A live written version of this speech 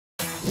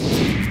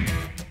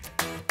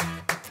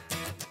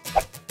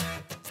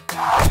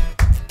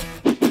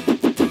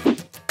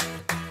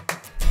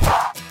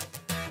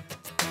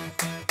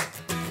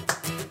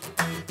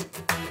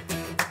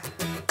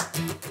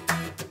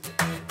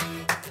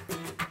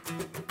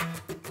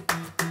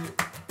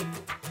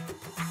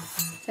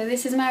So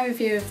this is my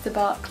review of the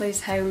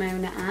Barclays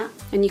Homeowner App,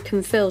 and you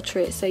can filter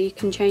it so you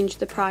can change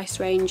the price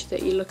range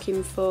that you're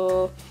looking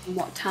for,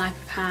 what type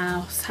of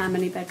house, how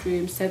many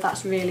bedrooms, so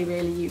that's really,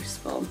 really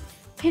useful.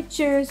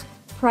 Pictures,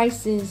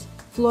 prices,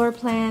 floor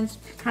plans,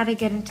 how to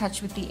get in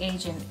touch with the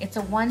agent. It's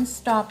a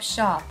one-stop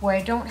shop where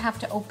I don't have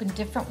to open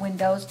different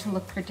windows to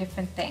look for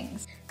different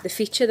things. The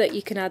feature that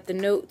you can add the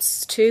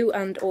notes to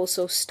and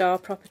also star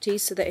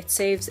properties so that it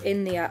saves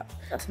in the app.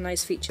 That's a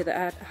nice feature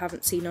that I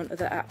haven't seen on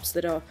other apps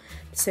that are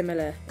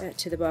similar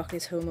to the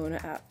Barclays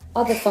Homeowner app.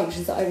 Other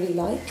functions that I really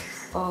like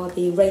are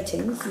the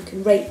ratings. You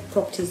can rate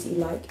properties that you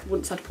like.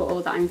 Once I'd put all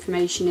that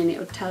information in, it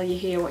would tell you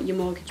here what your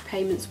mortgage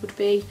payments would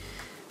be,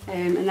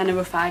 and then a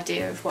rough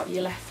idea of what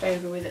you're left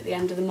over with at the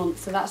end of the month,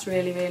 so that's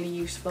really, really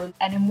useful.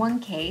 And in one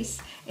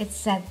case, it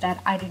said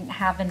that I didn't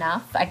have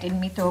enough, I didn't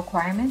meet the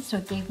requirements, so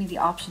it gave me the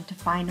option to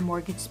find a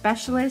mortgage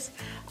specialist.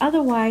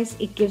 Otherwise,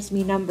 it gives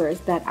me numbers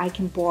that I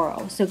can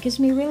borrow, so it gives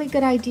me a really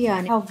good idea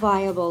on how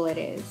viable it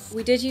is.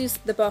 We did use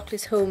the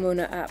Barclays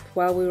Homeowner app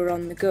while we were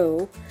on the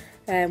go.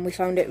 We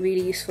found it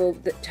really useful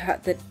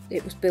that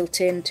it was built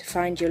in to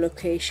find your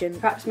location.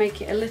 Perhaps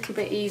make it a little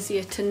bit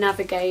easier to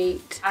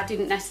navigate. I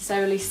didn't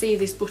necessarily see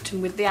this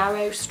button with the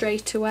arrow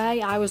straight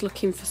away. I was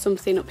looking for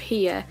something up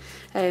here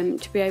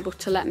to be able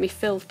to let me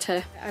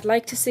filter. I'd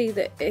like to see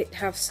that it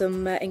have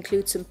some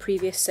include some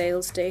previous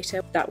sales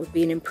data. That would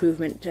be an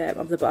improvement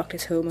of the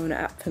Barclays Homeowner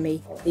app for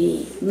me.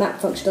 The map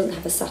function doesn't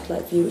have a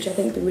satellite view, which I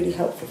think would be really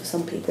helpful for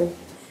some people.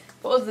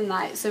 But other than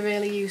that, it's a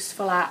really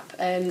useful app,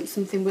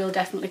 something we'll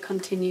definitely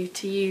continue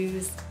to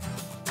use.